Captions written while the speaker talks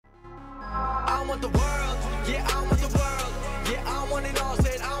want the world. Yeah, I want the world. Yeah, I want it all.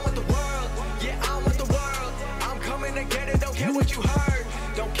 Said I want the world. Yeah, I want the world. I'm coming to get it. Don't care what you heard.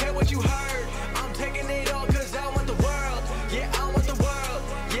 Don't care what you heard. I'm taking it all because I want the world. Yeah, I want the world.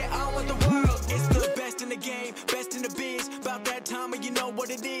 Yeah, I want the world. It's the best in the game, best in the biz. About that time and you know what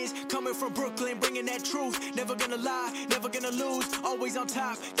it is. Coming from Brooklyn, bringing that truth. Never gonna lie, never gonna lose. Always on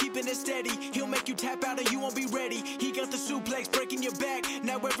top, keeping it steady. He'll make you tap out and you won't be ready. He got the suplex breaking your back.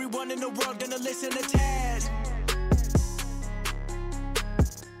 Now everyone in the world gonna listen to Taz.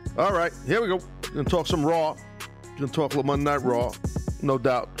 All right, here we go. Gonna talk some Raw. Gonna talk a little Monday Night Raw, no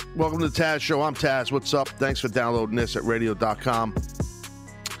doubt. Welcome to the Taz Show. I'm Taz. What's up? Thanks for downloading this at radio.com.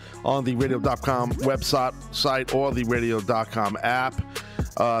 On the radio.com website or the radio.com app.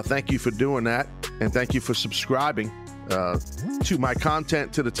 Thank you for doing that, and thank you for subscribing to my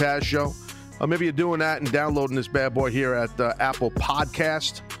content, to the Taz Show. Maybe you're doing that and downloading this bad boy here at Apple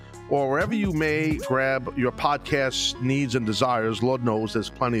Podcast or wherever you may grab your podcast needs and desires. Lord knows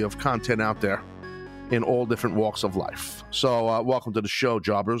there's plenty of content out there in all different walks of life. So welcome to the show,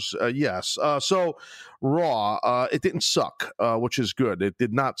 jobbers. Yes. So Raw, it didn't suck, which is good. It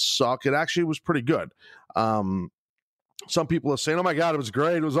did not suck. It actually was pretty good. Some people are saying, oh my God, it was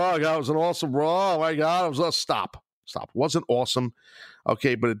great. It was, oh my God, it was an awesome Raw. Oh my God, it was Stop. It wasn't awesome.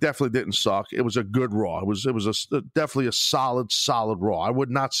 Okay, but it definitely didn't suck. It was a good Raw. It was definitely a solid Raw. I would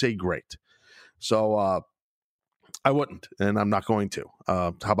not say great. So I wouldn't, and I'm not going to.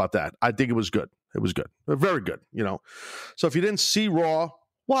 How about that? I think it was good. It was good. Very good, you know. So if you didn't see Raw,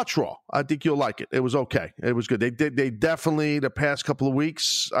 watch Raw. I think you'll like it. It was okay. It was good. They definitely, the past couple of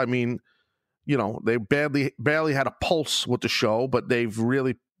weeks, I mean, you know, they barely had a pulse with the show, but they've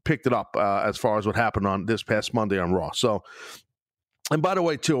really picked it up as far as what happened on this past Monday on Raw. So, and by the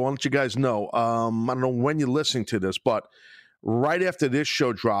way, too, I want you guys know, I don't know when you're listening to this, but right after this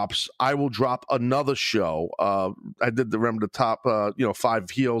show drops, I will drop another show. I did the top, 5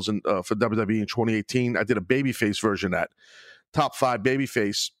 heels for WWE in 2018. I did a babyface version of that, top 5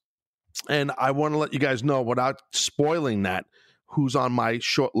 babyface. And I want to let you guys know, without spoiling that, who's on my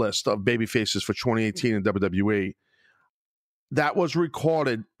short list of babyfaces for 2018 in WWE. That was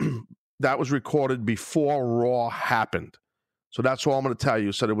recorded. That was recorded before Raw happened. So that's all I'm going to tell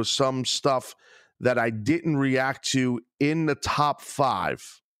you. So there was some stuff that I didn't react to in the top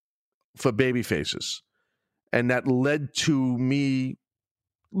 5 for babyfaces. And that led to me,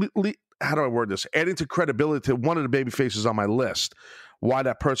 how do I word this? Adding to credibility to one of the babyfaces on my list. Why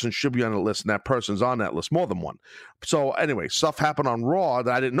that person should be on the list, and that person's on that list, more than one. So anyway, stuff happened on Raw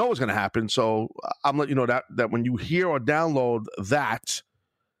that I didn't know was going to happen. So I'm letting you know that when you hear or download that,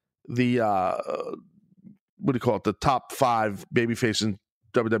 the what do you call it? The top 5 babyfaces in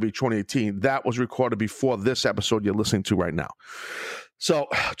WWE 2018, that was recorded before this episode you're listening to right now. So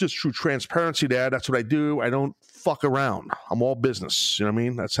just true transparency there. That's what I do. I don't fuck around. I'm all business. You know what I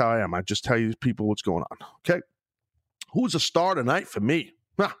mean? That's how I am. I just tell you people what's going on. Okay. Who's a star tonight for me?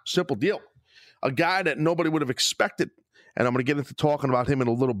 Simple deal. A guy that nobody would have expected. And I'm going to get into talking about him in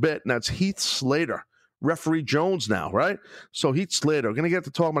a little bit. And that's Heath Slater. Referee Jones now, right? So Heath Slater, we're going to get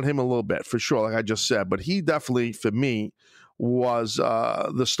to talk about him in a little bit for sure, like I just said. But he definitely, for me, was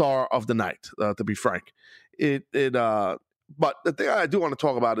the star of the night, to be frank. But the thing I do want to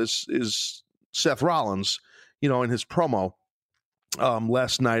talk about is Seth Rollins, in his promo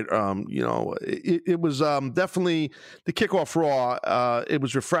last night. It was definitely the kickoff Raw. It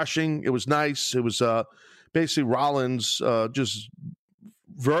was refreshing. It was nice. It was basically Rollins just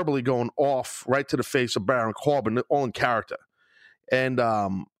verbally going off right to the face of Baron Corbin, all in character. And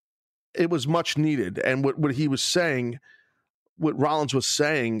it was much needed. And what he was saying, what Rollins was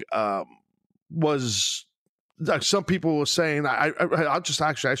saying was, like, some people were saying, I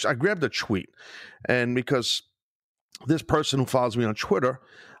grabbed a tweet, and because this person who follows me on Twitter,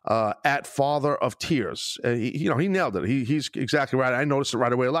 at Father of Tears, he nailed it. He's exactly right. I noticed it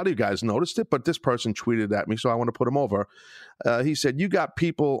right away. A lot of you guys noticed it, but this person tweeted at me, so I want to put him over. He said, "You got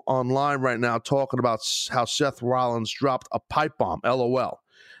people online right now talking about how Seth Rollins dropped a pipe bomb. LOL.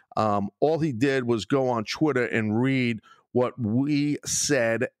 All he did was go on Twitter and read what we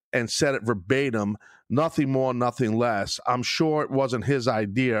said and said it verbatim. Nothing more, nothing less. I'm sure it wasn't his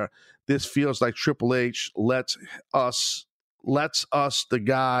idea. This feels like Triple H lets us the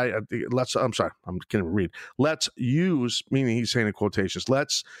guy. I'm sorry, I can't even read. Let's use, meaning he's saying in quotations.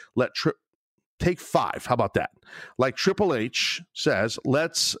 Take 5. How about that? Like Triple H says,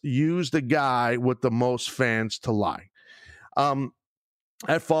 let's use the guy with the most fans to lie."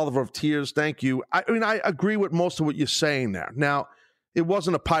 At Father of Tears, thank you. I agree with most of what you're saying there. Now, it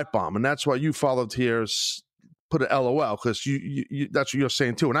wasn't a pipe bomb, and that's why you, Father of Tears, put an LOL because you that's what you're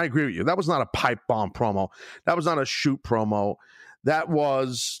saying too. And I agree with you. That was not a pipe bomb promo. That was not a shoot promo. That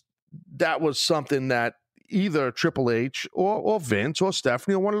was something that either Triple H or Vince or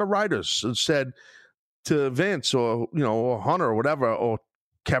Stephanie or one of the writers said to Vince or, or Hunter or whatever, or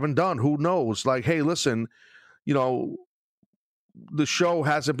Kevin Dunn, who knows, like, hey, listen, the show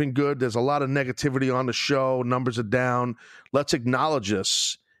hasn't been good. There's a lot of negativity on the show. Numbers are down. Let's acknowledge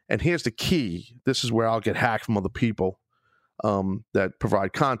this. And here's the key. This is where I'll get hacked from other people that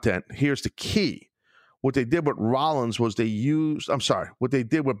provide content. Here's the key. What they did with Rollins was what they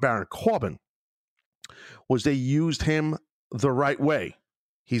did with Baron Corbin was they used him the right way.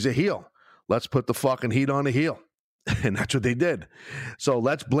 He's a heel. Let's put the fucking heat on the heel. And that's what they did. So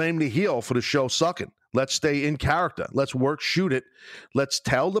let's blame the heel for the show sucking. Let's stay in character. Let's shoot it. Let's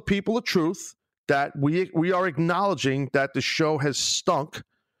tell the people the truth that we are acknowledging that the show has stunk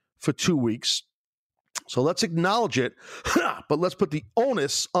for 2 weeks. So let's acknowledge it, but let's put the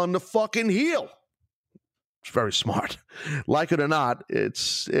onus on the fucking heel. It's very smart. Like it or not,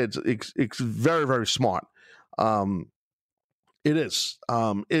 it's very, very smart. It is.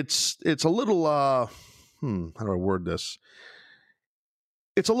 It's a little how do I word this?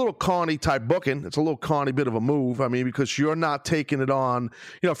 It's a little Carney type booking. It's a little Carney bit of a move. I mean, because you're not taking it on.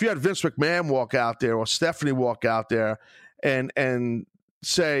 If you had Vince McMahon walk out there or Stephanie walk out there and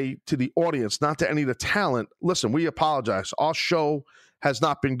say to the audience, not to any of the talent, listen, we apologize. Our show has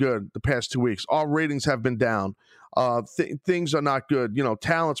not been good the past 2 weeks. Our ratings have been down. Things are not good.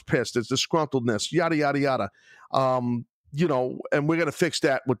 Talent's pissed. It's disgruntledness, yada, yada, yada. And we're going to fix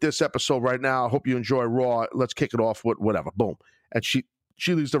that with this episode right now. I hope you enjoy Raw. Let's kick it off with whatever. Boom. And she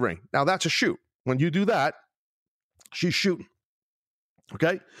leaves the ring. Now, that's a shoot. When you do that, she's shooting.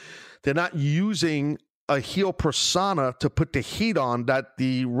 Okay? They're not using a heel persona to put the heat on that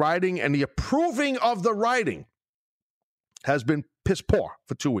the writing and the approving of the writing has been piss poor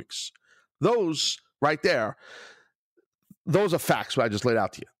for 2 weeks. Those right there, those are facts what I just laid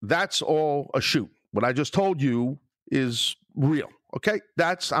out to you. That's all a shoot. What I just told you is real. Okay?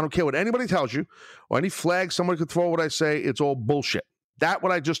 I don't care what anybody tells you or any flag somebody could throw what I say. It's all bullshit. That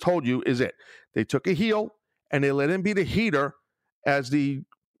what I just told you is it. They took a heel and they let him be the heater as the,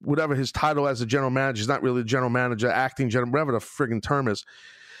 whatever his title as the general manager. He's not really the general manager, acting general, whatever the friggin' term is.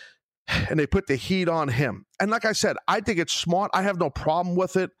 And they put the heat on him. And like I said, I think it's smart. I have no problem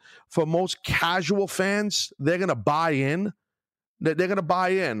with it. For most casual fans, they're going to buy in. They're going to buy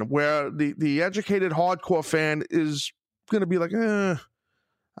in, where the educated hardcore fan is going to be like, I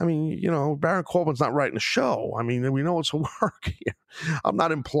mean, Baron Corbin's not writing the show. I mean, we know it's a work here. I'm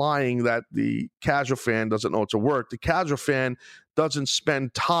not implying that the casual fan doesn't know it's a work. The casual fan doesn't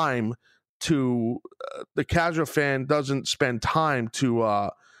spend time to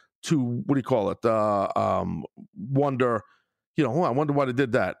what do you call it? Wonder, I wonder why they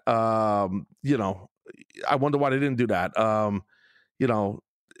did that. I wonder why they didn't do that.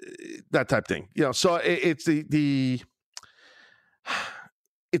 That type thing. So it's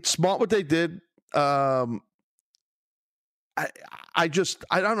it's smart what they did. I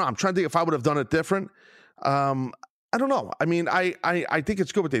don't know. I'm trying to think if I would have done it different. I don't know. I mean, I think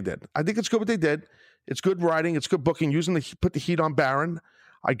it's good what they did. I think it's good what they did. It's good writing. It's good booking. Put the heat on Baron.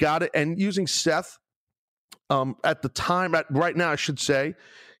 I got it. And using Seth at the time, right now, I should say,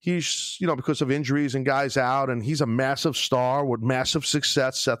 he's, because of injuries and guys out, and he's a massive star with massive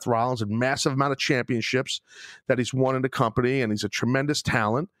success, Seth Rollins, and massive amount of championships that he's won in the company, and he's a tremendous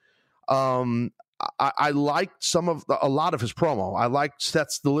talent. I liked a lot of his promo. I liked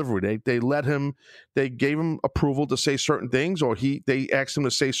Seth's delivery. They gave him approval to say certain things, or they asked him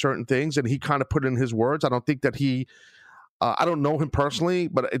to say certain things, and he kind of put in his words. I don't think that I don't know him personally,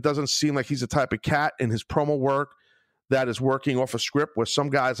 but it doesn't seem like he's the type of cat in his promo work that is working off a script where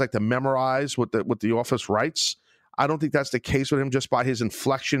some guys like to memorize what the office writes. I don't think that's the case with him just by his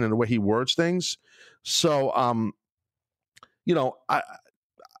inflection and the way he words things. So,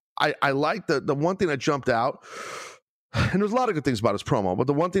 I like the one thing that jumped out, and there's a lot of good things about his promo, but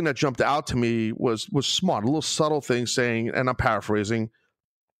the one thing that jumped out to me was smart, a little subtle thing saying, and I'm paraphrasing,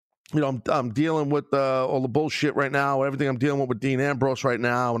 I'm dealing with all the bullshit right now, everything I'm dealing with Dean Ambrose right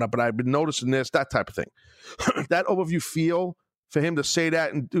now, but I've been noticing this, that type of thing. That overview feel, for him to say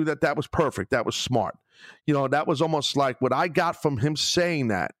that and do that was perfect. That was smart. That was almost like what I got from him saying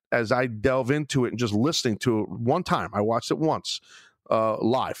that as I delve into it and just listening to it one time. I watched it once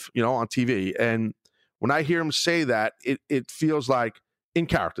live, on TV. And when I hear him say that, it feels like in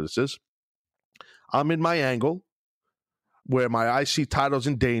character. This is, I'm in my angle where my IC title's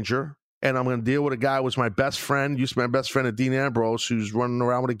in danger, and I'm going to deal with a guy who was my best friend, used to be my best friend, Dean Ambrose, who's running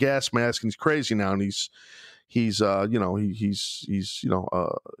around with a gas mask, and he's crazy now, and he's he's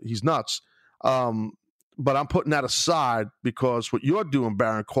nuts. But I'm putting that aside because what you're doing,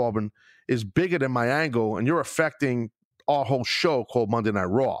 Baron Corbin, is bigger than my angle, and you're affecting our whole show called Monday Night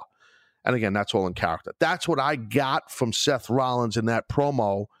Raw. And again, that's all in character. That's what I got from Seth Rollins in that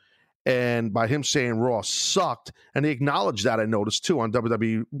promo. And by him saying Raw sucked, and he acknowledged that, I noticed too on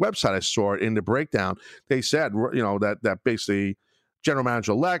WWE website. I saw it in the breakdown. They said, that basically general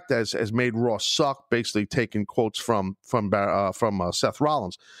manager elect has made Raw suck, basically taking quotes from Seth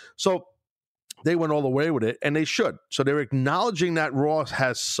Rollins. So they went all the way with it, and they should. So they're acknowledging that Raw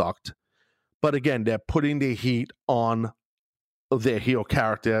has sucked, but again, they're putting the heat on their heel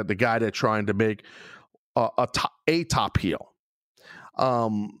character, the guy they're trying to make a top heel.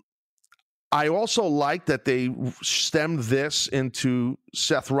 I also like that they stemmed this into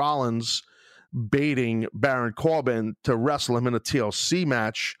Seth Rollins baiting Baron Corbin to wrestle him in a TLC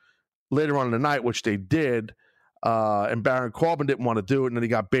match later on in the night, which they did. And Baron Corbin didn't want to do it, and then he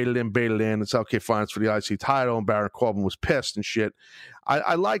got baited in. It's okay, fine, it's for the IC title, and Baron Corbin was pissed and shit.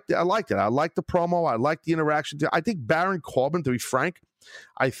 I liked it. I liked the promo. I liked the interaction. I think Baron Corbin, to be frank,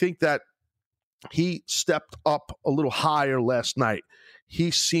 I think that he stepped up a little higher last night.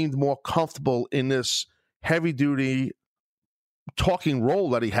 He seemed more comfortable in this heavy-duty talking role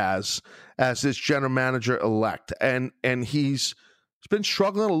that he has as this general manager elect, and he's been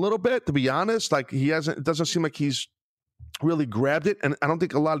struggling a little bit, to be honest. Like it doesn't seem like he's really grabbed it, and I don't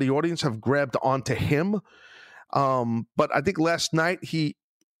think a lot of the audience have grabbed onto him. But I think last night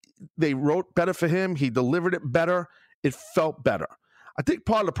they wrote better for him. He delivered it better. It felt better. I think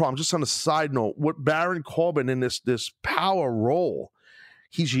part of the problem, just on a side note, what Baron Corbin in this power role,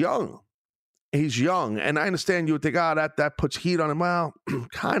 he's young. He's young, and I understand you would think, that puts heat on him. Well,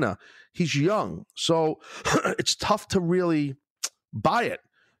 kind of. He's young, so it's tough to really buy it,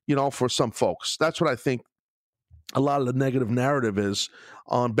 for some folks. That's what I think a lot of the negative narrative is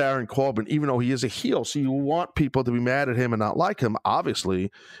on Baron Corbin, even though he is a heel. So you want people to be mad at him and not like him, obviously,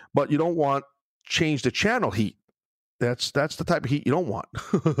 but you don't want change the channel heat. That's the type of heat you don't want.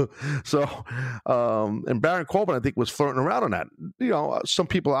 So, and Baron Corbin, I think, was flirting around on that. Some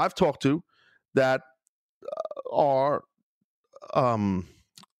people I've talked to that are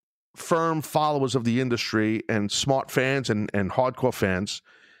firm followers of the industry and smart fans and hardcore fans,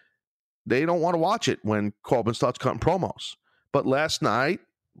 they don't want to watch it when Corbin starts cutting promos. But last night,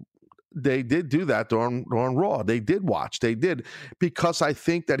 they did do that during Raw. They did watch. They did, because I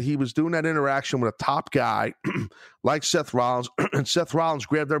think that he was doing that interaction with a top guy like Seth Rollins, and Seth Rollins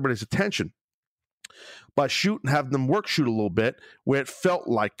grabbed everybody's attention by having them work shoot a little bit where it felt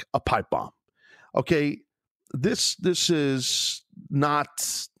like a pipe bomb. Okay, this is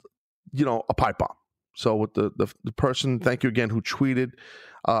not, a pipe bomb. So with the person, thank you again, who tweeted,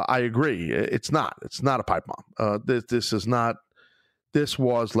 I agree. It's not a pipe bomb. This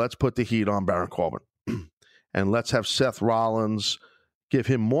was, let's put the heat on Baron Corbin and let's have Seth Rollins, give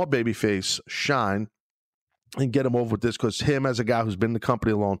him more babyface shine and get him over with this, because him, as a guy who's been in the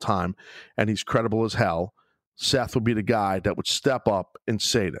company a long time and he's credible as hell, Seth would be the guy that would step up and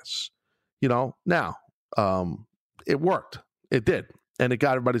say this. Now, it worked. It did. And it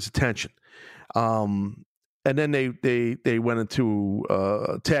got everybody's attention. And then they went into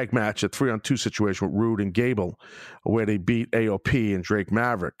a tag match, a 3-on-2 situation with Rude and Gable, where they beat AOP and Drake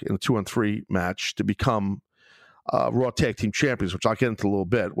Maverick in a 2-on-3 match to become Raw Tag Team Champions, which I'll get into a little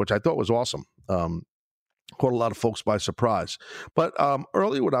bit, which I thought was awesome. Caught a lot of folks by surprise. But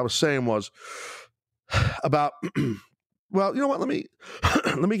earlier what I was saying was about well, you know what? Let me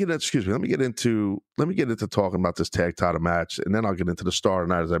get into talking about this tag title match, and then I'll get into the star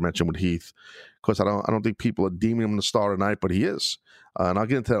tonight, as I mentioned with Heath, because I don't think people are deeming him the star tonight, but he is, and I'll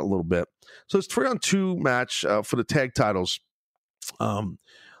get into that a little bit. So it's 3-on-2 match for the tag titles.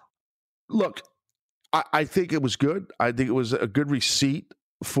 Look, I think it was good. I think it was a good receipt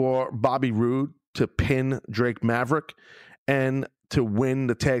for Bobby Roode to pin Drake Maverick and to win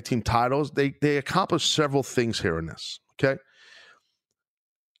the tag team titles. They accomplished several things here in this. Okay.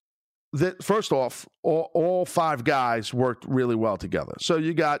 First off, all 5 guys worked really well together. So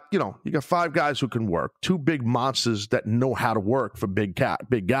you got 5 guys who can work, 2 big monsters that know how to work for big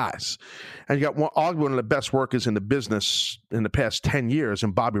guys. And you got arguably one of the best workers in the business in the past 10 years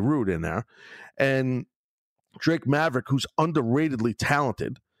in Bobby Roode in there. And Drake Maverick, who's underratedly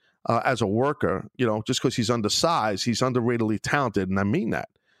talented as a worker, just because he's undersized, he's underratedly talented. And I mean that.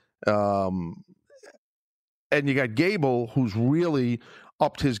 And you got Gable, who's really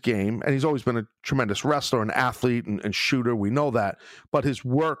upped his game, and he's always been a tremendous wrestler and athlete and shooter. We know that. But his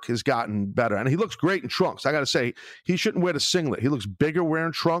work has gotten better. And he looks great in trunks. I got to say, he shouldn't wear the singlet. He looks bigger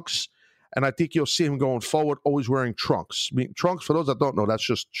wearing trunks. And I think you'll see him going forward always wearing trunks. I mean, trunks, for those that don't know, that's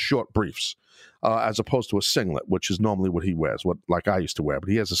just short briefs as opposed to a singlet, which is normally what he wears, like I used to wear. But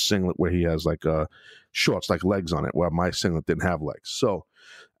he has a singlet where he has like shorts, like legs on it, where my singlet didn't have legs. So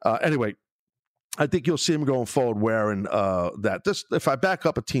anyway, I think you'll see him going forward wearing that. This, if I back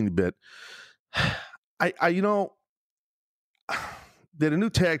up a teeny bit, you know, they're the new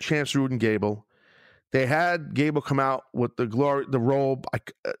tag champs, Rude and Gable. They had Gable come out with the robe.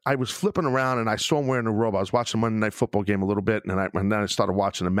 I was flipping around and I saw him wearing the robe. I was watching the Monday Night Football game a little bit, and then I started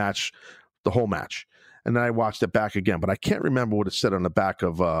watching the match, the whole match, and then I watched it back again. But I can't remember what it said on the back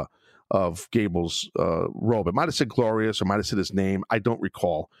of Gable's robe. It might have said Glorious, or might have said his name. I don't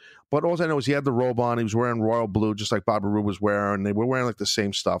recall. But all I know is he had the robe on. He was wearing royal blue, just like Bobby Roode was wearing. They were wearing like the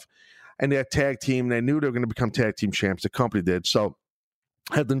same stuff. And their tag team, they knew they were going to become tag team champs. The company did. So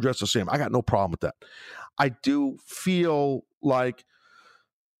had them dressed the same. I got no problem with that. I do feel like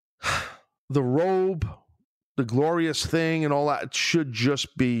the robe, the Glorious thing and all that should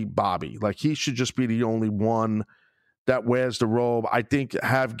just be Bobby. Like, he should just be the only one that wears the robe. I think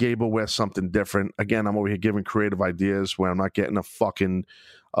have Gable wear something different. Again, I'm over here giving creative ideas where I'm not getting a fucking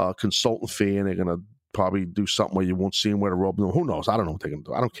consultant fee, and they're going to probably do something where you won't see him wear the robe. Who knows? I don't know what they're going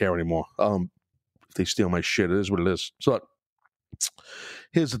to do. I don't care anymore. If they steal my shit, it is what it is. So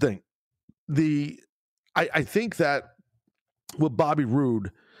here's the thing. I think that with Bobby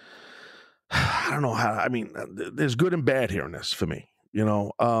Roode, I don't know how, I mean, there's good and bad here in this for me. You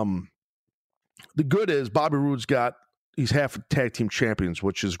know, the good is Bobby Roode's he's half tag team champions,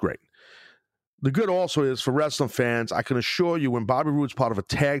 which is great. The good also is for wrestling fans, I can assure you when Bobby Roode's part of a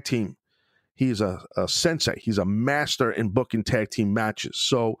tag team, he's a sensei. He's a master in booking tag team matches.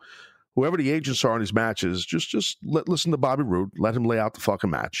 So whoever the agents are in these matches, just listen to Bobby Roode, let him lay out the fucking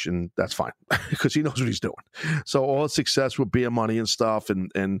match, and that's fine because he knows what he's doing. So all his success with Beer Money and stuff,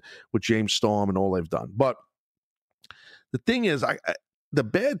 and with James Storm and all they've done. But the thing is, the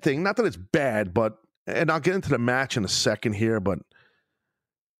bad thing, not that it's bad, but, and I'll get into the match in a second here, but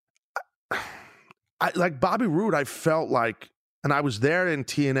I like Bobby Roode, I felt like, and I was there in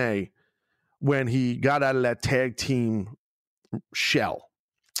TNA when he got out of that tag team shell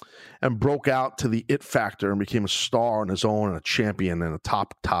and broke out to the it factor and became a star on his own and a champion and a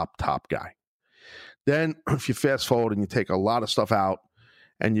top guy. Then if you fast forward and you take a lot of stuff out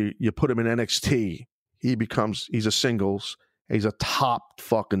and you put him in NXT, he's a singles, he's a top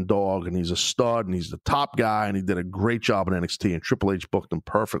fucking dog, and he's a stud, and he's the top guy, and he did a great job in NXT, and Triple H booked him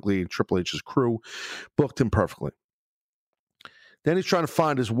perfectly, and Triple H's crew booked him perfectly. Then he's trying to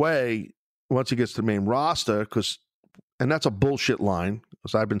find his way once he gets to the main roster, and that's a bullshit line,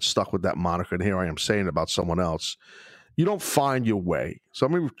 because I've been stuck with that moniker, and here I am saying it about someone else. You don't find your way. So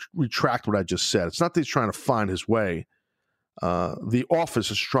let me retract what I just said. It's not that he's trying to find his way. The office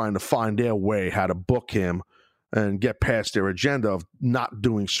is trying to find their way how to book him and get past their agenda of not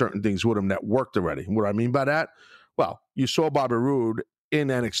doing certain things with him that worked already. What I mean by that? Well, you saw Bobby Roode in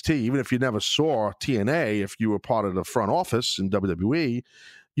NXT. Even if you never saw TNA, if you were part of the front office in WWE,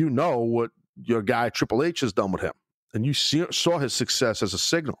 you know what your guy Triple H has done with him. And you saw his success as a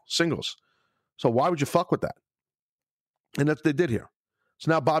singles. So why would you fuck with that? And that's what they did here.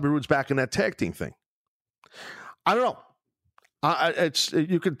 So now Bobby Roode's back in that tag team thing. I don't know.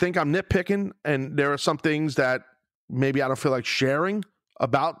 You could think I'm nitpicking, and there are some things that maybe I don't feel like sharing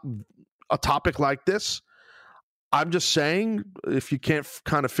about a topic like this. I'm just saying, if you can't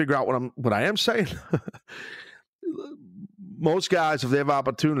kind of figure out what I am saying, most guys, if they have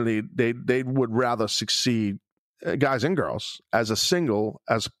opportunity, they would rather succeed, guys and girls, as a single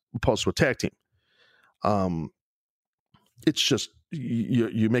as opposed to a tag team. It's just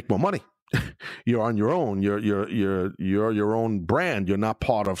you make more money. You're on your own. You're your own brand. You're not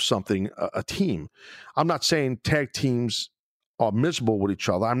part of something, a team. I'm not saying tag teams are miserable with each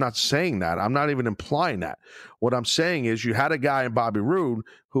other. I'm not saying that. I'm not even implying that. What I'm saying is you had a guy in Bobby Roode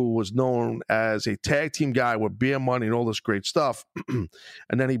who was known as a tag team guy with Beer Money and all this great stuff. And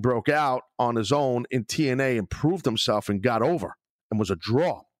then he broke out on his own in TNA and proved himself and got over and was a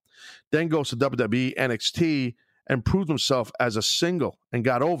draw. Then goes to WWE, NXT, and proved himself as a single and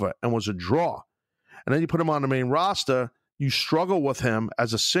got over and was a draw. And then you put him on the main roster, you struggle with him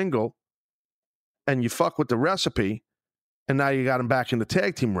as a single, and you fuck with the recipe, and now you got him back in the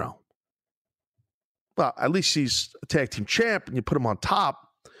tag team realm. Well, at least he's a tag team champ, and you put him on top.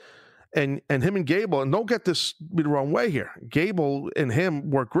 And him and Gable, and don't get this be the wrong way here, Gable and him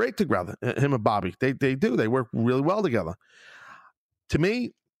work great together, him and Bobby. They do. They work really well together. To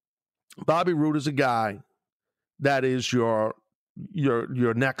me, Bobby Roode is a guy that is your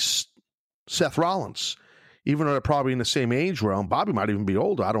next Seth Rollins. Even though they're probably in the same age realm, Bobby might even be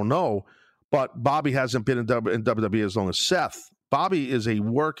older. I don't know. But Bobby hasn't been in WWE as long as Seth. Bobby is a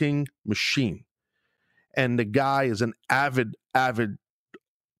working machine. And the guy is an avid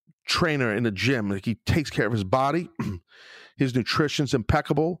trainer in the gym. Like, he takes care of his body. His nutrition's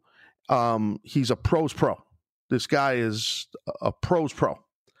impeccable. He's a pro's pro. This guy is a pro's pro.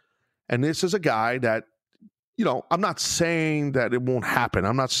 And this is a guy that, you know, I'm not saying that it won't happen.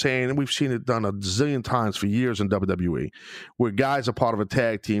 I'm not saying, and we've seen it done a zillion times for years in WWE, where guys are part of a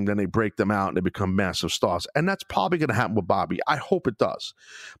tag team, then they break them out and they become massive stars. And that's probably going to happen with Bobby. I hope it does.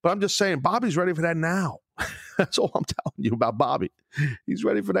 But I'm just saying, Bobby's ready for that now. That's all I'm telling you about Bobby. He's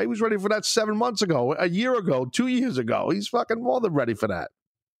ready for that. He was ready for that 7 months ago, a year ago, 2 years ago. He's fucking more than ready for that.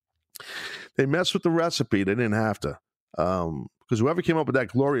 They messed with the recipe. They didn't have to. Because whoever came up with that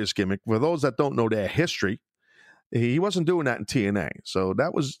glorious gimmick, for those that don't know their history, he wasn't doing that in TNA. So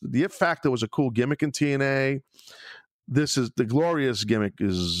that was, the It Factor was a cool gimmick in TNA. This is, the glorious gimmick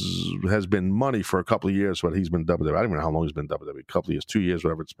has been money for a couple of years, but he's been WWE. I don't even know how long he's been WWE. A couple of years, 2 years,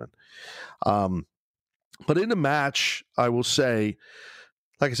 whatever it's been. But in the match, I will say,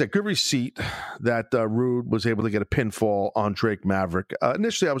 like I said, good receipt that Rude was able to get a pinfall on Drake Maverick.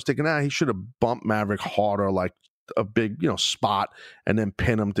 Initially, I was thinking, he should have bumped Maverick harder, like a big, spot, and then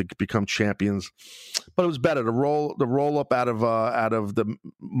pin him to become champions. But it was better to roll up out of the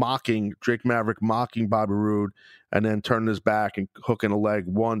mocking Drake Maverick, mocking Bobby Roode, and then turn his back and hooking a leg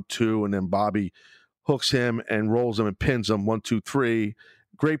 1, 2, and then Bobby hooks him and rolls him and pins him 1, 2, 3.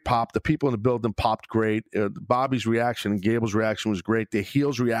 Great pop. The people in the building popped great. Bobby's reaction and Gable's reaction was great. The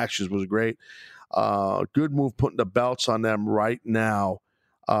heels' reactions was great. Good move putting the belts on them right now.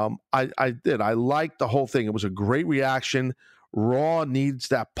 I did. I liked the whole thing. It was a great reaction. Raw needs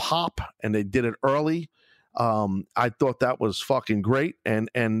that pop, and they did it early. I thought that was fucking great, and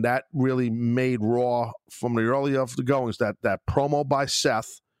that really made Raw from the early of the goings. That promo by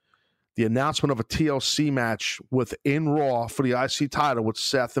Seth, the announcement of a TLC match within Raw for the IC title with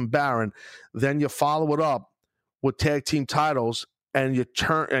Seth and Baron, then you follow it up with tag team titles, and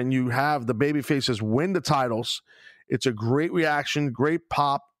you have the babyfaces win the titles. It's a great reaction, great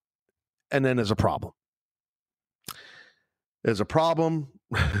pop, and then there's a problem. There's a problem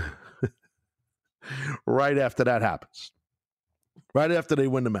right after that happens. Right after they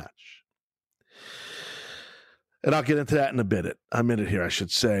win the match. And I'll get into that in a minute here, I should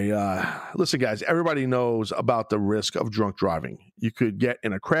say. Listen, guys, everybody knows about the risk of drunk driving. You could get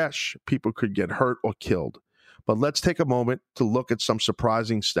in a crash. People could get hurt or killed. But let's take a moment to look at some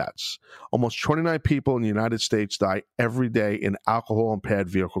surprising stats. Almost 29 people in the United States die every day in alcohol-impaired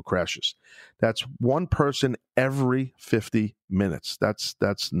vehicle crashes. That's one person every 50 minutes. That's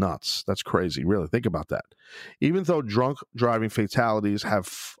nuts. That's crazy, really. Think about that. Even though drunk driving fatalities have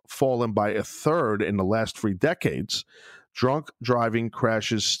fallen by a third in the last 3 decades, drunk driving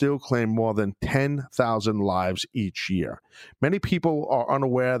crashes still claim more than 10,000 lives each year. Many people are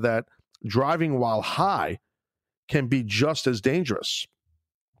unaware that driving while high can be just as dangerous.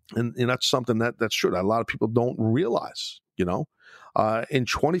 And that's something that's true. That a lot of people don't realize, In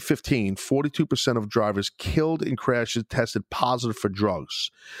 2015, 42% of drivers killed in crashes tested positive for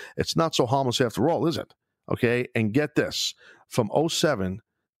drugs. It's not so harmless after all, is it? Okay, and get this. From 2007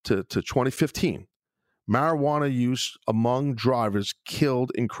 to 2015, marijuana use among drivers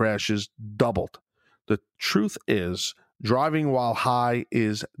killed in crashes doubled. The truth is, driving while high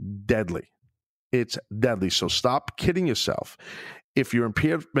is deadly. It's deadly. So stop kidding yourself. If you're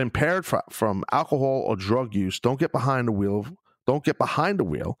impaired from alcohol or drug use, don't get behind the wheel. Don't get behind the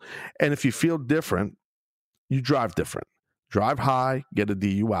wheel. And if you feel different, you drive different. Drive high, get a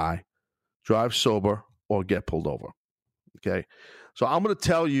DUI. Drive sober or get pulled over. Okay? So I'm going to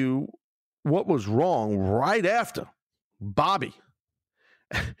tell you what was wrong right after Bobby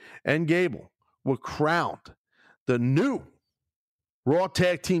and Gable were crowned the new Raw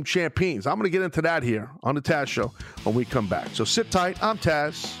Tag Team Champions. I'm going to get into that here on the Taz Show when we come back. So sit tight. I'm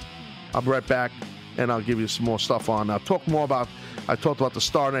Taz. I'll be right back, and I'll give you some more stuff on. I talked about the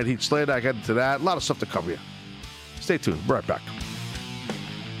Star Night Heat Slater. I got into that. A lot of stuff to cover here. Stay tuned. Be right back.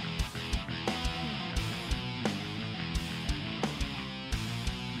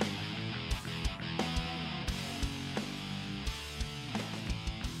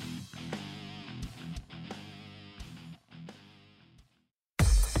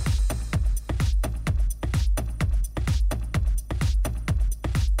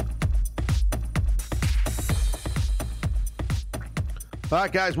 All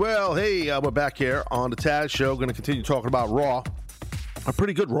right, guys. Well, hey, we're back here on the Taz Show. Going to continue talking about Raw. A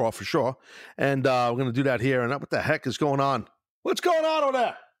pretty good Raw, for sure. And we're going to do that here. And what the heck is going on? What's going on over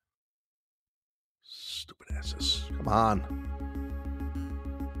there? Stupid asses. Come on.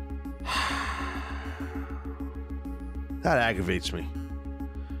 That aggravates me.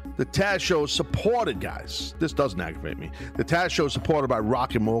 The Taz Show is supported, guys. This doesn't aggravate me. The Taz Show is supported by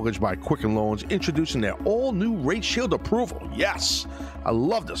Rocket Mortgage, by Quicken Loans, introducing their all-new Rate Shield approval. Yes, I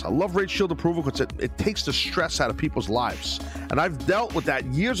love this. I love Rate Shield approval because it takes the stress out of people's lives. And I've dealt with that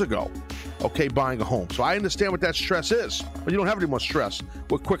years ago, okay, buying a home. So I understand what that stress is. But you don't have any more stress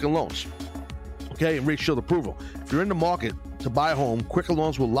with Quicken Loans, okay, and Rate Shield approval. If you're in the market to buy a home, Quicken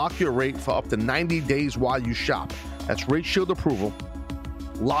Loans will lock your rate for up to 90 days while you shop. That's Rate Shield approval.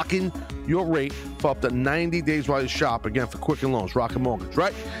 Locking your rate for up to 90 days while you shop. Again, for Quicken Loans, Rocket Mortgage,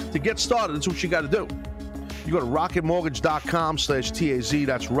 right? To get started, that's what you got to do. You go to rocketmortgage.com/TAZ.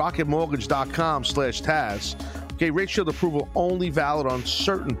 That's rocketmortgage.com/Taz. Okay, Rate Shield approval only valid on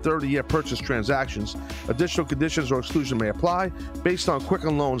certain 30-year purchase transactions. Additional conditions or exclusion may apply based on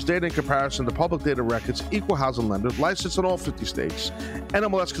Quicken Loans data in comparison to public data records, equal housing lenders, licensed in all 50 states,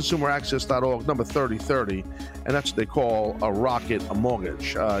 NMLSconsumeraccess.org, number 3030, and that's what they call a Rocket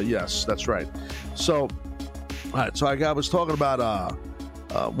Mortgage. Yes, that's right. So, all right, so I was talking about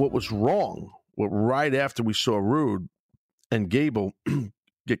what was wrong right after we saw Rude and Gable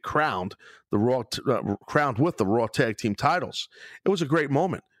get crowned crowned with the Raw Tag Team titles. It was a great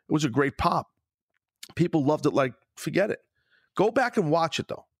moment. It was a great pop. People loved it like forget it. Go back and watch it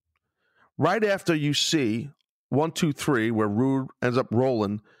though. Right after you see 1, 2, 3, where Rude ends up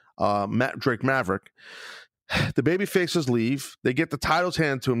rolling Drake Maverick, the baby faces leave. They get the titles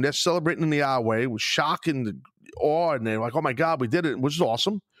handed to them. They're celebrating in the aisleway with shock and awe, and they're like, "Oh my God, we did it!" Which is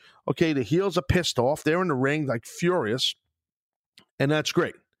awesome. Okay, the heels are pissed off. They're in the ring like furious. And that's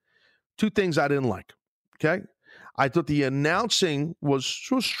great. Two things I didn't like, okay? I thought the announcing was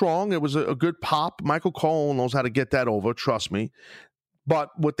strong. It was a good pop. Michael Cole knows how to get that over, trust me. But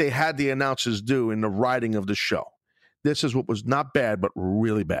what they had the announcers do in the writing of the show, this is what was not bad, but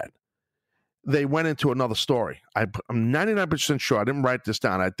really bad. They went into another story. I'm 99% sure. I didn't write this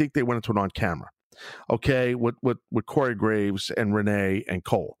down. I think they went into it on camera, okay, with Corey Graves and Renee and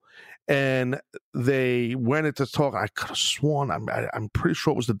Cole. And they went into talk. I could have sworn, I'm pretty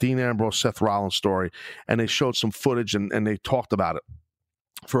sure it was the Dean Ambrose, Seth Rollins story. And they showed some footage and they talked about it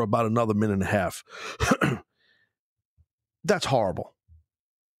for about another minute and a half. That's horrible.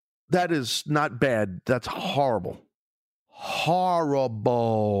 That is not bad. That's horrible. Horrible.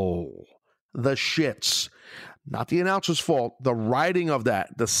 The shits. Not the announcer's fault. The writing of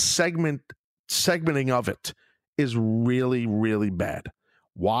that, the segmenting of it is really, really bad.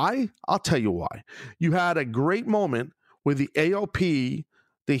 Why? I'll tell you why. You had a great moment where the AOP,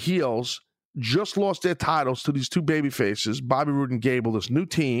 the heels, just lost their titles to these two baby faces, Bobby Roode and Gable, this new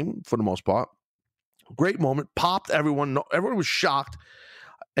team for the most part. Great moment. Popped everyone. Everyone was shocked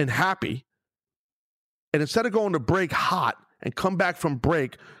and happy. And instead of going to break hot and come back from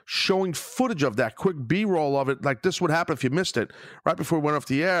break, showing footage of that, quick B-roll of it, like this would happen if you missed it. Right before we went off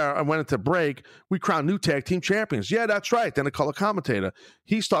the air, I went into break, we crowned new tag team champions. Yeah, that's right. Then the color commentator,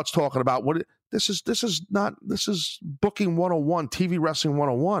 he starts talking about this is booking 101, TV wrestling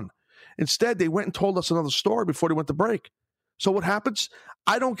 101. Instead, they went and told us another story before they went to break. So what happens?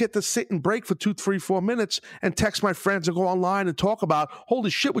 I don't get to sit and break for 2, 3, 4 minutes and text my friends and go online and talk about, holy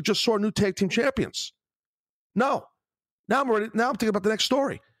shit, we just saw new tag team champions. No. Now I'm thinking about the next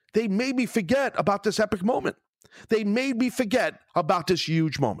story. They made me forget about this epic moment. They made me forget about this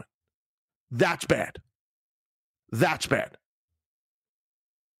huge moment. That's bad. That's bad.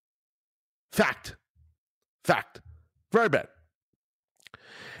 Fact. Very bad.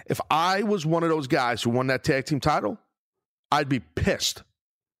 If I was one of those guys who won that tag team title, I'd be pissed.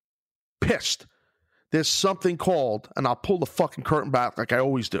 Pissed. There's something called, and I'll pull the fucking curtain back like I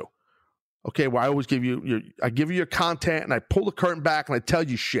always do. Okay, well, I always give you your content, and I pull the curtain back, and I tell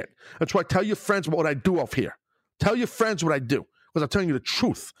you shit. That's why I tell your friends what I do off here. Tell your friends what I do, because I'm telling you the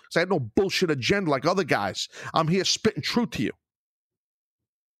truth. Because I have no bullshit agenda like other guys. I'm here spitting truth to you.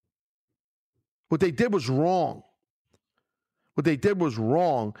 What they did was wrong. Because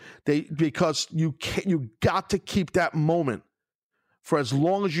you got to keep that moment for as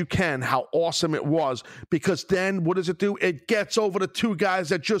long as you can, how awesome it was. Because then, what does it do? It gets over the two guys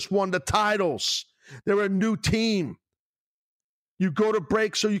that just won the titles. They're a new team. You go to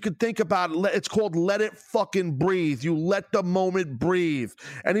break so you can think about it. It's called let it fucking breathe. You let the moment breathe.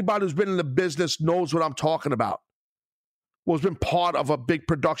 Anybody who's been in the business knows what I'm talking about. Well, has been part of a big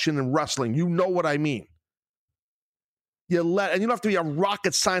production in wrestling. You know what I mean. And you don't have to be a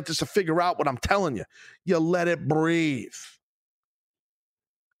rocket scientist to figure out what I'm telling you. You let it breathe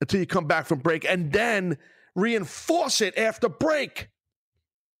until you come back from break, and then reinforce it after break.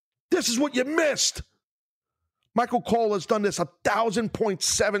 This is what you missed. Michael Cole has done this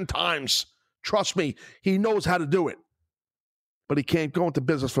 1,000.7 times. Trust me, he knows how to do it. but he can't go into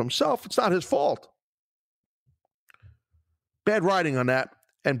business for himself, it's not his fault. Bad writing on that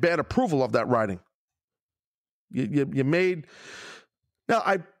and bad approval of that writing. You made... Now,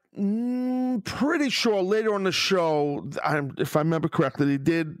 I'm pretty sure later on the show, if I remember correctly,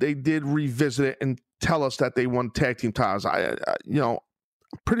 they did revisit it and tell us that they won tag team titles. I'm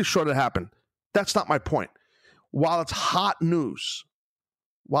pretty sure that happened. That's not my point. While it's hot news,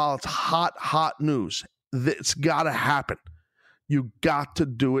 it's got to happen. You got to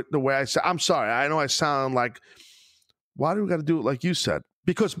do it the way I said. I'm sorry. I know I sound like, why do we got to do it like you said?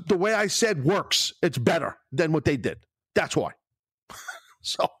 Because the way I said works. It's better than what they did. That's why.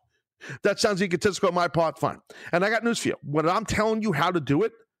 So that sounds egotistical on my part. Fine. And I got news for you. When I'm telling you how to do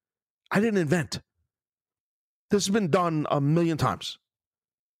it, I didn't invent. This has been done a million times.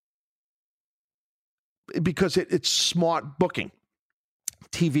 Because it's smart booking.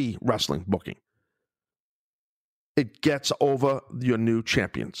 TV wrestling booking. It gets over your new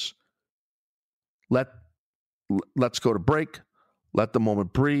champions. Let's go to break. Let the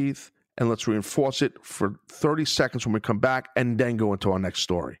moment breathe. And let's reinforce it for 30 seconds when we come back, and then go into our next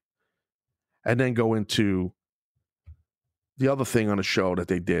story. And then go into the other thing on the show that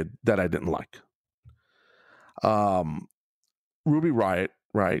they did that I didn't like. Ruby Riott,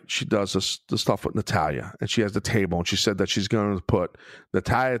 right? She does the stuff with Natalya, and she has the table, and she said that she's going to put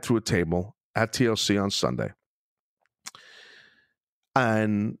Natalya through a table at TLC on Sunday.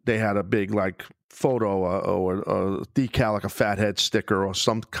 And they had a big, photo or a decal, like a fathead sticker or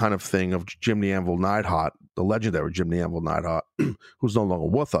some kind of thing of Jim the Anvil Neidhart, the legendary Jim the Anvil Neidhart, who's no longer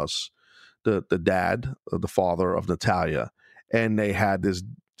with us, the dad, the father of Natalya. And they had this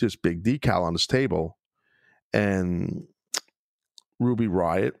big decal on his table, and Ruby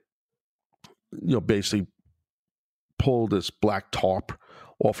Riott, basically pulled this black tarp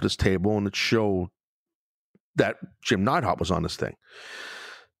off this table, and it showed that Jim Neidhart was on this thing.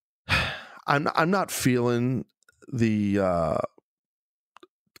 I'm not feeling the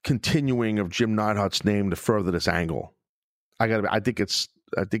continuing of Jim Neidhart's name to further this angle. I think it's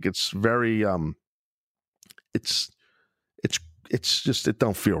very it's just, it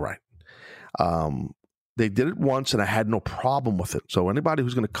don't feel right. They did it once, and I had no problem with it. So anybody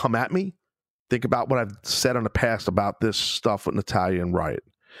who's going to come at me, think about what I've said in the past about this stuff with Natalya and Riott.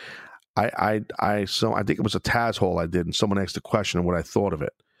 I think it was a Taz hole I did, and someone asked a question of what I thought of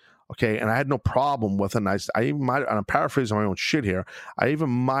it. Okay, and I had no problem with it. And I even might, and I'm paraphrasing my own shit here, I even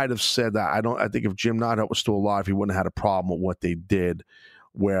might have said that I think if Jim Neidhart was still alive, he wouldn't have had a problem with what they did,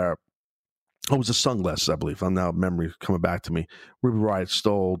 where it was the sunglasses, I believe. I'm now memory coming back to me. Ruby Riott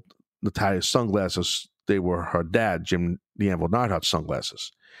stole Natalya's sunglasses. They were her dad, Jim the Anvil Neidhart's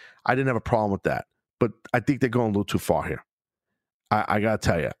sunglasses. I didn't have a problem with that, but I think they're going a little too far here. I got to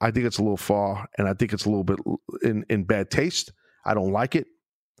tell you, I think it's a little far, and I think it's a little bit in bad taste. I don't like it.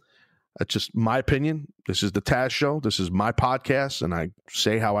 That's just my opinion. This is the Taz Show. This is my podcast, and I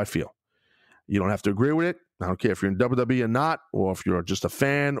say how I feel. You don't have to agree with it. I don't care if you're in WWE or not, or if you're just a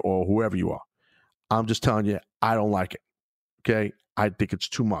fan or whoever you are. I'm just telling you, I don't like it. Okay? I think it's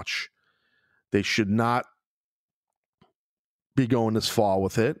too much. They should not be going this far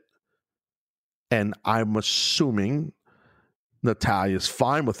with it. And I'm assuming Natalya's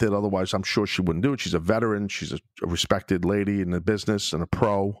fine with it. Otherwise, I'm sure she wouldn't do it. She's a veteran. She's a respected lady in the business and a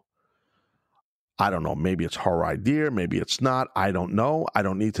pro. I don't know. Maybe it's her idea. Maybe it's not. I don't know. I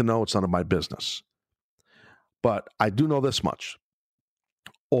don't need to know. It's none of my business. But I do know this much.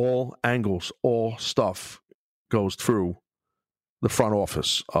 All angles, all stuff goes through the front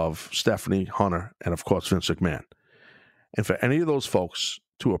office of Stephanie, Hunter, and, of course, Vince McMahon. And for any of those folks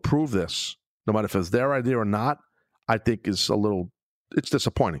to approve this, no matter if it's their idea or not, I think it's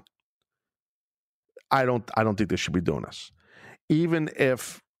disappointing. I don't think they should be doing this. Even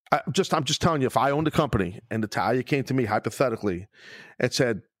if, I'm just telling you, if I owned a company and Natalya came to me hypothetically and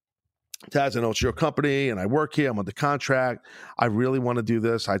said, Taz, I know it's your company and I work here, I'm under contract, I really want to do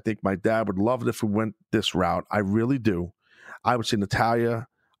this. I think my dad would love it if we went this route. I really do. I would say, Natalya,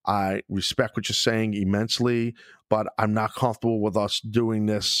 I respect what you're saying immensely, but I'm not comfortable with us doing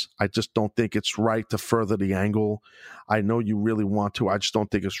this. I just don't think it's right to further the angle. I know you really want to. I just don't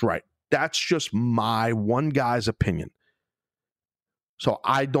think it's right. That's just my one guy's opinion. So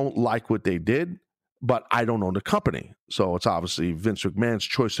I don't like what they did, but I don't own the company. So it's obviously Vince McMahon's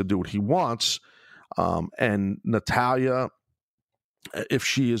choice to do what he wants. And Natalya, if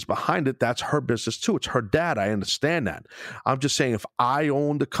she is behind it, that's her business too. It's her dad. I understand that. I'm just saying, if I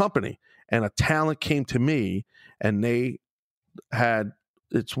owned the company and a talent came to me and they had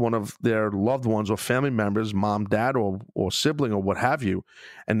it's one of their loved ones or family members, mom, dad, or sibling or what have you,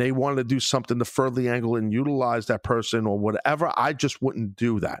 and they wanted to do something to further the angle and utilize that person or whatever, I just wouldn't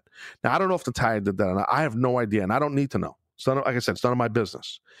do that. Now, I don't know if Natalya did that, and I have no idea, and I don't need to know. It's none, like I said, it's none of my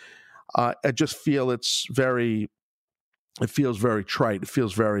business. I just feel it feels very trite.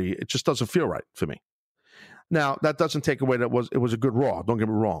 It just doesn't feel right for me. Now, that doesn't take away that it was a good Raw. Don't get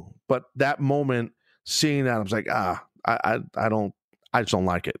me wrong. But that moment, seeing that, I was like, I just don't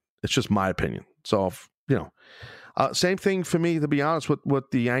like it. It's just my opinion. So, same thing for me, to be honest,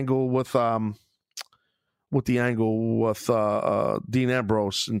 with the angle with Dean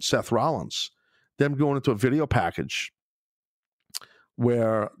Ambrose and Seth Rollins, them going into a video package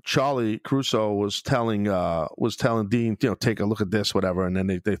where Charlie Caruso was telling Dean, take a look at this, whatever, and then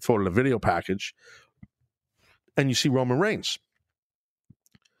they throw it in a video package, and you see Roman Reigns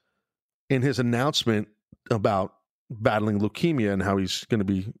in his announcement about battling leukemia and how he's going to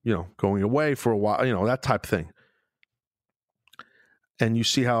be, going away for a while, that type of thing. And you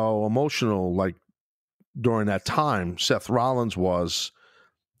see how emotional, like, during that time, Seth Rollins was,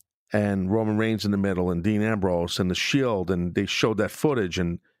 and Roman Reigns in the middle, and Dean Ambrose and the Shield, and they showed that footage,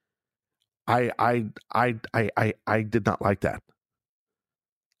 and I did not like that.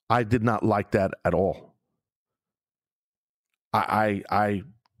 I did not like that at all. I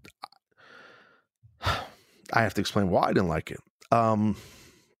have to explain why I didn't like it.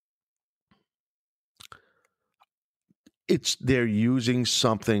 They're using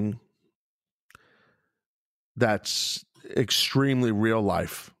something that's extremely real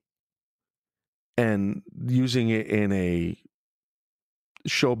life and using it in a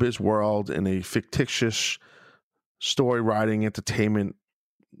showbiz world, in a fictitious story writing entertainment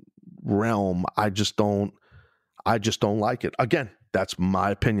realm. I just don't like it. Again, that's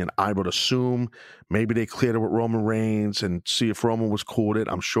my opinion. I would assume maybe they cleared it with Roman Reigns and see if Roman was cool with it.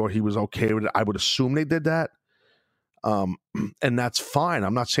 I'm sure he was okay with it. I would assume they did that. And that's fine.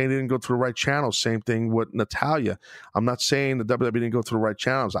 I'm not saying they didn't go through the right channels. Same thing with Natalya. I'm not saying the WWE didn't go through the right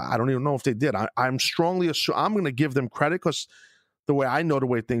channels. I don't even know if they did. I'm strongly assuming, I'm going to give them credit, because the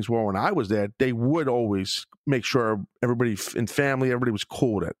way things were when I was there, they would always make sure everybody in family, everybody was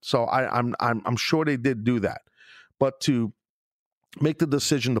cool with it. So I'm sure they did do that. But to make the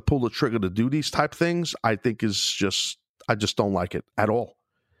decision to pull the trigger to do these type things, I think I just don't like it at all.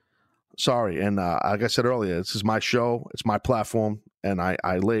 Sorry. And like I said earlier, this is my show. It's my platform. And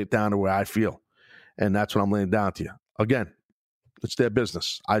I lay it down the way I feel. And that's what I'm laying down to you. Again, it's their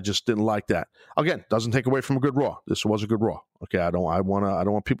business. I just didn't like that. Again, doesn't take away from a good Raw. This was a good Raw. Okay. I don't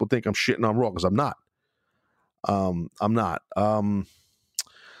want people to think I'm shitting on Raw, because I'm not. I'm not.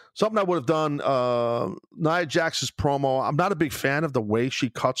 Something I would have done, Nia Jax's promo. I'm not a big fan of the way she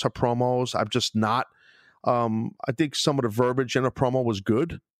cuts her promos. I'm just not. I think some of the verbiage in her promo was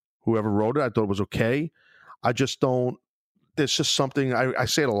good. Whoever wrote it, I thought it was okay. I just don't. There's just something, I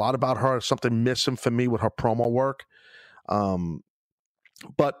say it a lot about her, something missing for me with her promo work.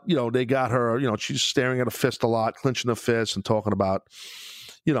 But, they got her, she's staring at a fist a lot, clenching her fist and talking about,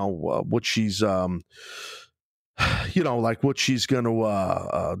 what she's, like what she's going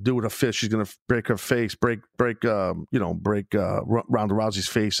to do with her fist. She's going to break her face, break Ronda Rousey's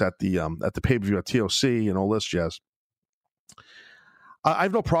face at the pay-per-view at TLC and all this jazz. I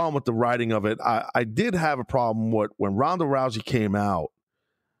have no problem with the writing of it. I did have a problem with when Ronda Rousey came out.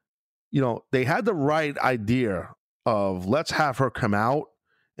 They had the right idea of, let's have her come out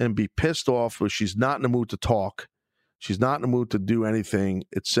and be pissed off, but she's not in the mood to talk. She's not in the mood to do anything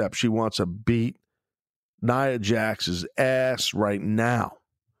except she wants to beat Nia Jax's ass right now.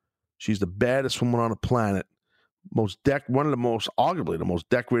 She's the baddest woman on the planet. Arguably the most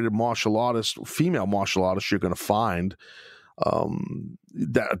decorated female martial artist you're going to find.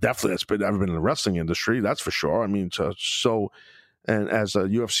 Definitely that's ever been in the wrestling industry, that's for sure. I mean, and as a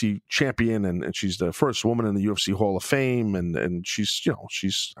UFC champion, and she's the first woman in the UFC Hall of Fame, and she's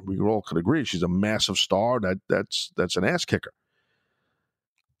we all could agree she's a massive star. That's an ass kicker.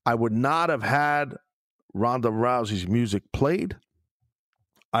 I would not have had Ronda Rousey's music played.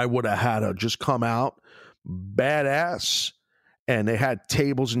 I would have had her just come out badass, and they had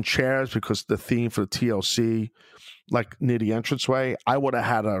tables and chairs because the theme for the TLC, like near the entranceway. I would have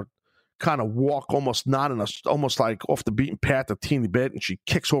had her kind of walk almost like off the beaten path a teeny bit, and she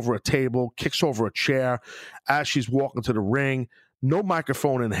kicks over a table, kicks over a chair as she's walking to the ring. No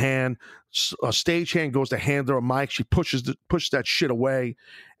microphone in hand. A stagehand goes to hand her a mic. She pushes that shit away,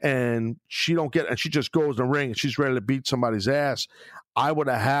 and she just goes in the ring and she's ready to beat somebody's ass. I would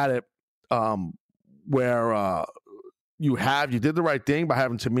have had it where you did the right thing by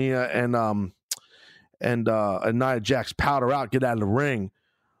having Tamina and Nia Jax powder out, get out of the ring,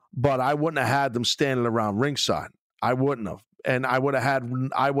 but I wouldn't have had them standing around ringside. I wouldn't have. And I would have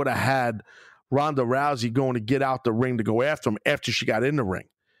had Ronda Rousey going to get out the ring to go after him after she got in the ring.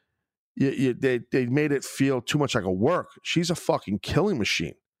 They made it feel too much like a work. She's a fucking killing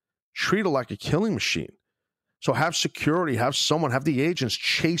machine. Treat her like a killing machine. So have security, have the agents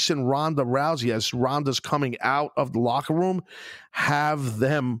chasing Ronda Rousey as Ronda's coming out of the locker room. Have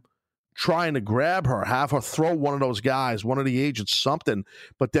them trying to grab her, have her throw one of those guys, one of the agents, something.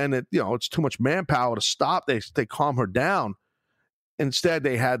 But then it's too much manpower to stop. They calm her down. Instead,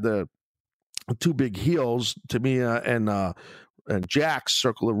 they had the two big heels, Tamina and Jax,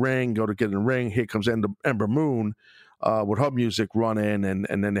 circle the ring, go to get in the ring. Here comes Ember Moon with her music running, and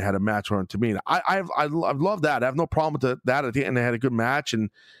then they had a match with her and Tamina. I love that. I have no problem with that at the end. They had a good match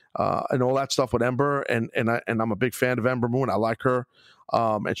and all that stuff with Ember, and I'm a big fan of Ember Moon. I like her,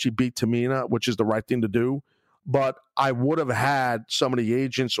 and she beat Tamina, which is the right thing to do. But I would have had some of the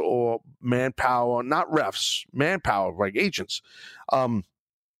agents or manpower, not refs, manpower, like agents, and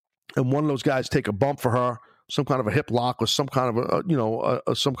one of those guys take a bump for her, some kind of a hip lock or some kind of a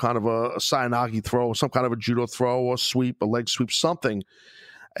Sayanagi throw, or some kind of a judo throw or sweep, a leg sweep, something,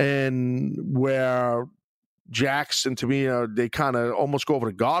 and where Jax and Tamina, they kind of almost go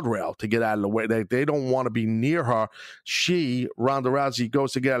over the guardrail to get out of the way. They don't want to be near her. Ronda Rousey,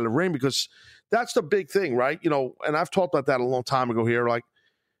 goes to get out of the ring because that's the big thing, right? And I've talked about that a long time ago here. Like,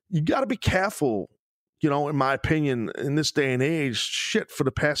 you got to be careful, in my opinion, in this day and age, for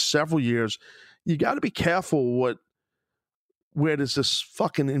the past several years, you got to be careful where there's this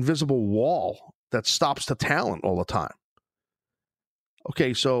fucking invisible wall that stops the talent all the time.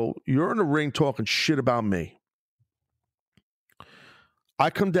 Okay, so you're in the ring talking shit about me. I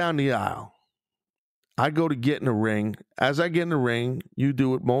come down the aisle. I go to get in the ring. As I get in the ring, you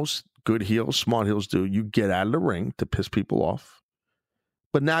do what most good heels, smart heels do. You get out of the ring to piss people off.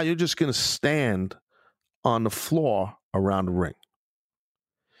 But now you're just going to stand on the floor around the ring.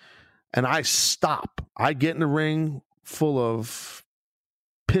 And I stop. I get in the ring full of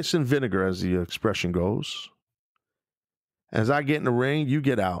piss and vinegar, as the expression goes. As I get in the ring, you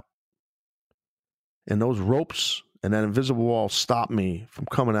get out. And those ropes and that invisible wall stop me from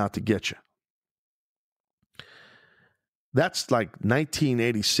coming out to get you. That's like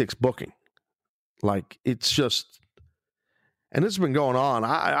 1986 booking. Like, it's just, and this has been going on.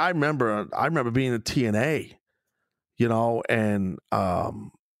 I remember being at TNA,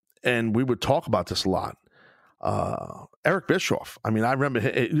 and we would talk about this a lot. Eric Bischoff. I mean, I remember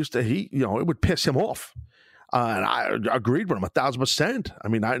it would piss him off. And I agreed with him 1,000%. I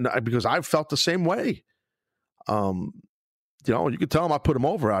mean, because I felt the same way. You could tell him I put him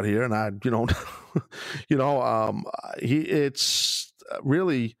over out here, and it's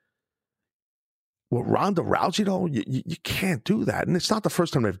really, well, Ronda Rousey, though, you can't do that. And it's not the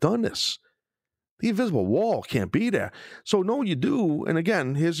first time they've done this. The invisible wall can't be there. So, no, you do. And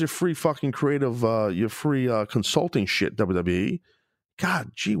again, here's your free fucking creative, your free consulting shit, WWE.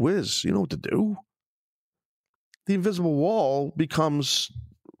 God, gee whiz, you know what to do. The invisible wall becomes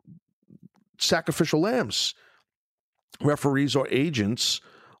sacrificial lambs, referees or agents,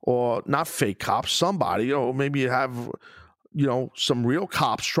 or not fake cops, somebody, maybe you have, some real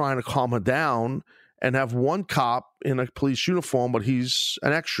cops trying to calm her down, and have one cop in a police uniform, but he's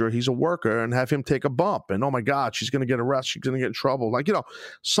an extra, he's a worker, and have him take a bump. And, oh my God, she's going to get arrested, she's going to get in trouble. Like,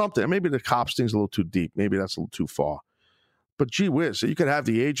 something. Maybe the cops thing's a little too deep. Maybe that's a little too far. But gee whiz, you could have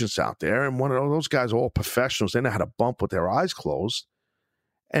the agents out there, and one of those guys are all professionals. They know how to bump with their eyes closed.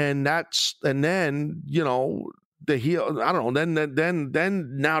 And then, the heel, I don't know,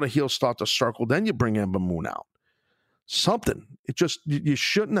 then now the heels start to circle. Then you bring Ember Moon out. Something. It just, you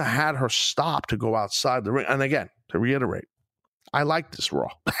shouldn't have had her stop to go outside the ring. And again, to reiterate, I like this Raw.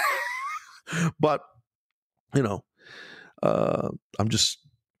 But, I'm just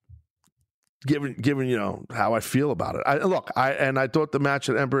giving how I feel about it. I thought the match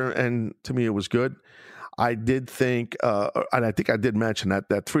at Ember and Tamina was good. I did think, and I think I did mention that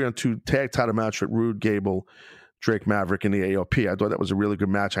 3-on-2 tag title match with Rude, Gable, Drake Maverick, and the AOP. I thought that was a really good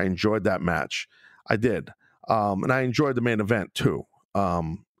match. I enjoyed that match. I did. And I enjoyed the main event too.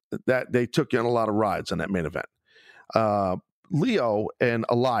 That they took you on a lot of rides on that main event. Leo and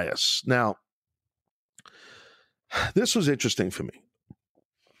Elias. Now, this was interesting for me.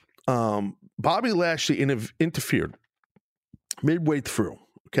 Bobby Lashley interfered midway through,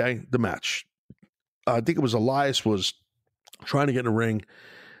 the match. I think it was Elias was trying to get in the ring.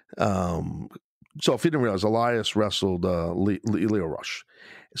 So if you didn't realize, Elias wrestled Leo Rush.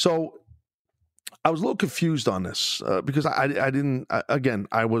 So I was a little confused on this because I didn't, again,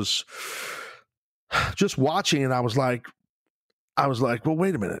 I was just watching and I was like, I was like, well,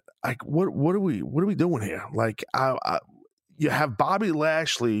 wait a minute. Like, what are we doing here? Like, you have Bobby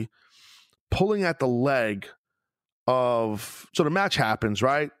Lashley pulling at the leg of, so the match happens,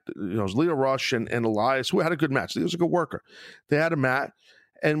 right? You know, it was Lio Rush and Elias, who had a good match. He was a good worker. They had a match.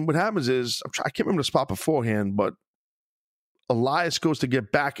 And what happens is, I can't remember the spot beforehand, but Elias goes to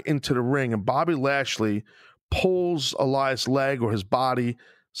get back into the ring, and Bobby Lashley pulls Elias' leg or his body,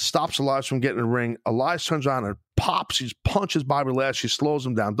 stops Elias from getting in the ring. Elias turns around and pops. He punches Bobby Lashley, slows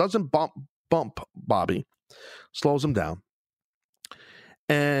him down. Doesn't bump Bobby, slows him down.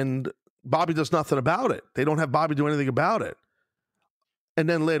 And Bobby does nothing about it. They don't have Bobby do anything about it. And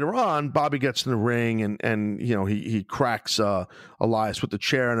then later on, Bobby gets in the ring and you know, he cracks Elias with the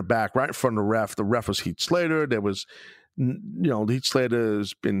chair in the back right in front of the ref. The ref was Heath Slater. There was, you know, Heath Slater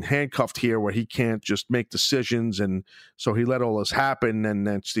has been handcuffed here where he can't just make decisions. And so he let all this happen. And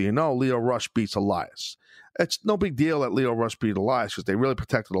then, you know, Lio Rush beats Elias. It's no big deal that Lio Rush beat Elias because they really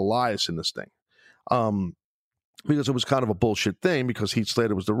protected Elias in this thing. Because it was kind of a bullshit thing because Heath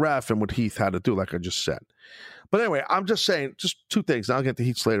Slater was the ref and what Heath had to do, like I just said. But anyway, I'm just saying, just two things. I'll get to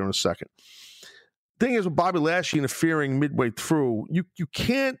Heath Slater in a second. Thing is, with Bobby Lashley interfering midway through, you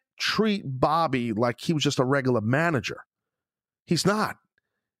can't treat Bobby like he was just a regular manager. He's not.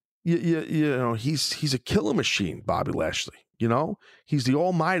 You know, he's a killer machine, Bobby Lashley. You know, he's the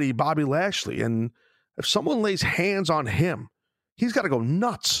almighty Bobby Lashley. And if someone lays hands on him, he's got to go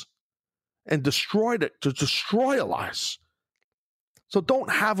nuts and destroy Elias. So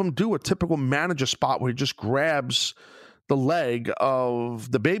don't have him do a typical manager spot where he just grabs the leg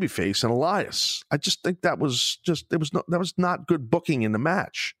of the babyface and Elias. I just think that was not good booking in the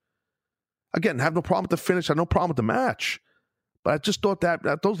match. Again, have no problem with the finish, I have no problem with the match. But I just thought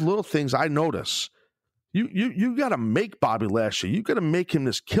that those little things I notice. You got to make Bobby Lashley. You got to make him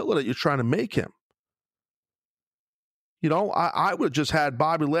this killer that you're trying to make him. You know, I would have just had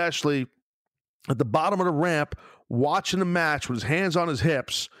Bobby Lashley at the bottom of the ramp watching the match with his hands on his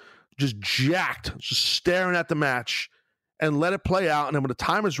hips, just jacked, just staring at the match, and let it play out. And then when the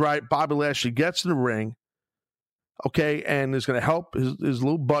time is right, Bobby Lashley gets in the ring, okay, and is going to help his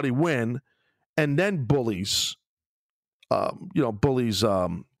little buddy win, and then bullies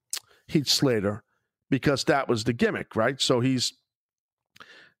Heath Slater, because that was the gimmick, right? So he's,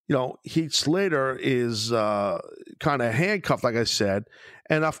 you know, Heath Slater is kind of handcuffed, like I said.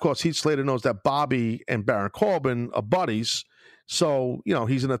 And, of course, Heath Slater knows that Bobby and Baron Corbin are buddies. So, you know,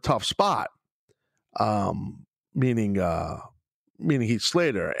 he's in a tough spot, meaning Heath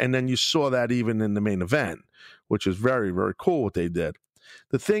Slater. And then you saw that even in the main event, which is very, very cool what they did.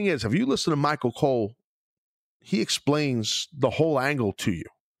 The thing is, if you listen to Michael Cole, he explains the whole angle to you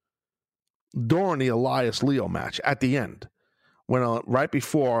during the Elias-Lio match at the end. When right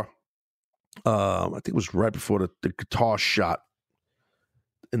before, I think it was right before the guitar shot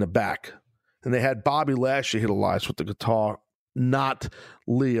in the back. And they had Bobby Lashley hit Elias with the guitar, not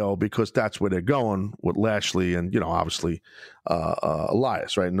Lio, because that's where they're going with Lashley and, you know, obviously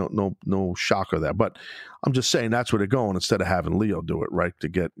Elias, right? No shocker there. But I'm just saying that's where they're going instead of having Lio do it, right? To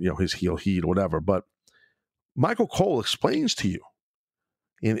get, you know, his heel heat or whatever. But Michael Cole explains to you,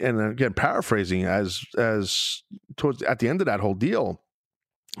 and again, paraphrasing as towards at the end of that whole deal,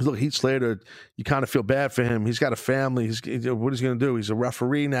 look, Heath Slater, you kind of feel bad for him. He's got a family. What is he going to do? He's a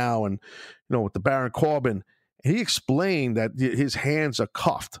referee now, and you know, with the Baron Corbin, and he explained that his hands are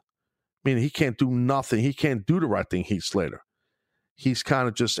cuffed, meaning he can't do nothing. He can't do the right thing. Heath Slater. He's kind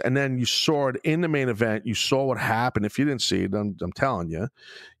of just, and then you saw it in the main event. You saw what happened. If you didn't see it, I'm telling you,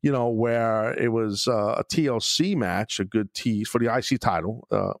 you know, where it was a TLC match, a good tease for the IC title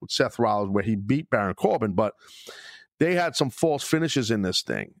with Seth Rollins, where he beat Baron Corbin. But they had some false finishes in this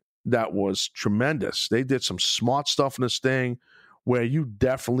thing that was tremendous. They did some smart stuff in this thing where you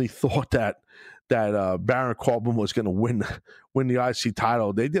definitely thought that Baron Corbin was going to win the IC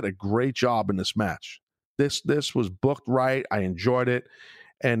title. They did a great job in this match. This was booked right. I enjoyed it,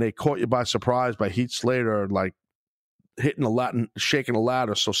 and they caught you by surprise by Heath Slater like hitting shaking the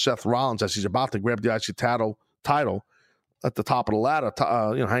ladder. So Seth Rollins, as he's about to grab the IC title at the top of the ladder,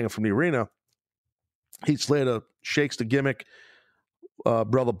 hanging from the arena, Heath Slater shakes the gimmick.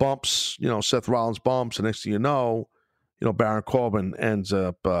 Brother bumps, you know, Seth Rollins bumps, and next thing you know, Baron Corbin ends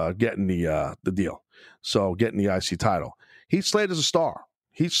up getting the deal. So getting the IC title. Heath Slater's a star.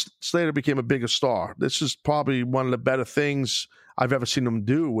 Heath Slater became a bigger star. This is probably one of the better things I've ever seen him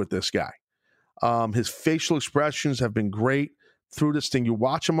do with this guy. His facial expressions have been great through this thing. You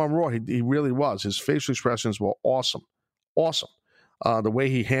watch him on Raw, he really was. His facial expressions were awesome. Awesome. The way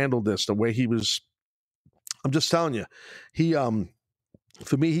he handled this, the way he was, I'm just telling you,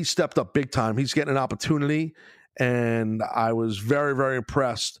 for me, he stepped up big time. He's getting an opportunity, and I was very, very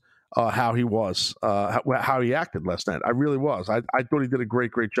impressed how he was, how he acted last night. I really was. I thought he did a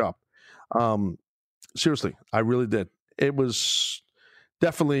great, great job. Seriously, I really did. It was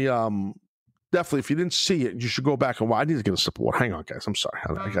definitely, if you didn't see it, you should go back and watch. I need to get a sip of water. Hang on, guys. I'm sorry.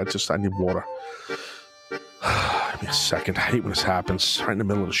 I need water. Give me a second. I hate when this happens right in the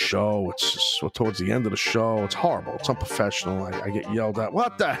middle of the show. It's just towards the end of the show. It's horrible. It's unprofessional. I get yelled at.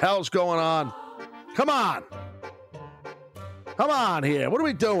 What the hell's going on? Come on. Come on here. What are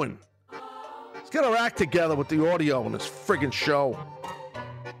we doing? Let's get our act together with the audio on this friggin' show.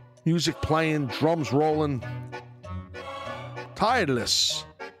 Music playing, drums rolling. Tired of this.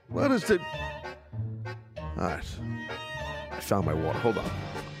 What is it? All right. I found my water. Hold on.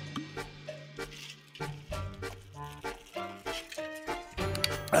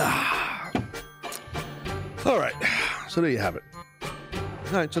 All right. So there you have it.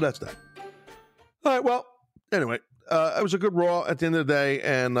 All right. So that's that. All right. Well, anyway, it was a good Raw at the end of the day,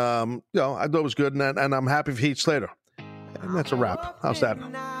 and I thought it was good, and I'm happy for Heath Slater. And that's a wrap. How's that?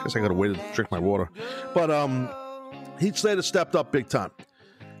 I guess I got to wait to drink my water. But Heath Slater stepped up big time,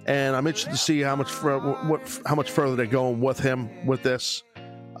 and I'm interested to see how much further they're going with him with this.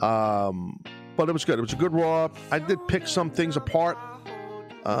 But it was good. It was a good Raw. I did pick some things apart,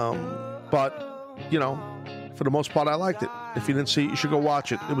 but for the most part, I liked it. If you didn't see it, you should go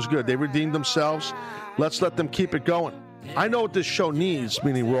watch it. It was good. They redeemed themselves. Let's let them keep it going. I know what this show needs,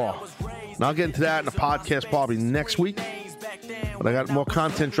 meaning Raw. And I'll get into that in the podcast probably next week. But I got more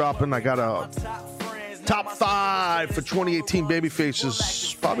content dropping. I got a top 5 for 2018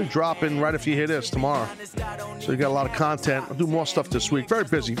 Babyfaces probably dropping right if you hear this tomorrow. So you got a lot of content. I'll do more stuff this week. Very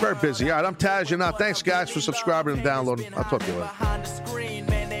busy, very busy. All right, I'm Taz. You're not. Thanks, guys, for subscribing and downloading. I'll talk to you later.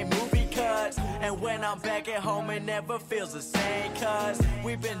 And when I'm back at home, it never feels the same, cause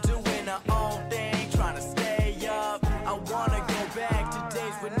we've been doing our own thing, trying to stay up. I wanna go back to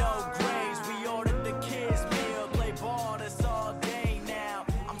days with no grades. We ordered the kids meal, play ball, that's all day now.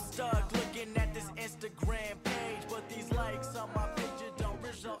 I'm stuck looking at this Instagram page, but these likes on my picture don't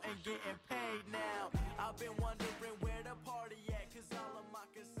result in getting paid now.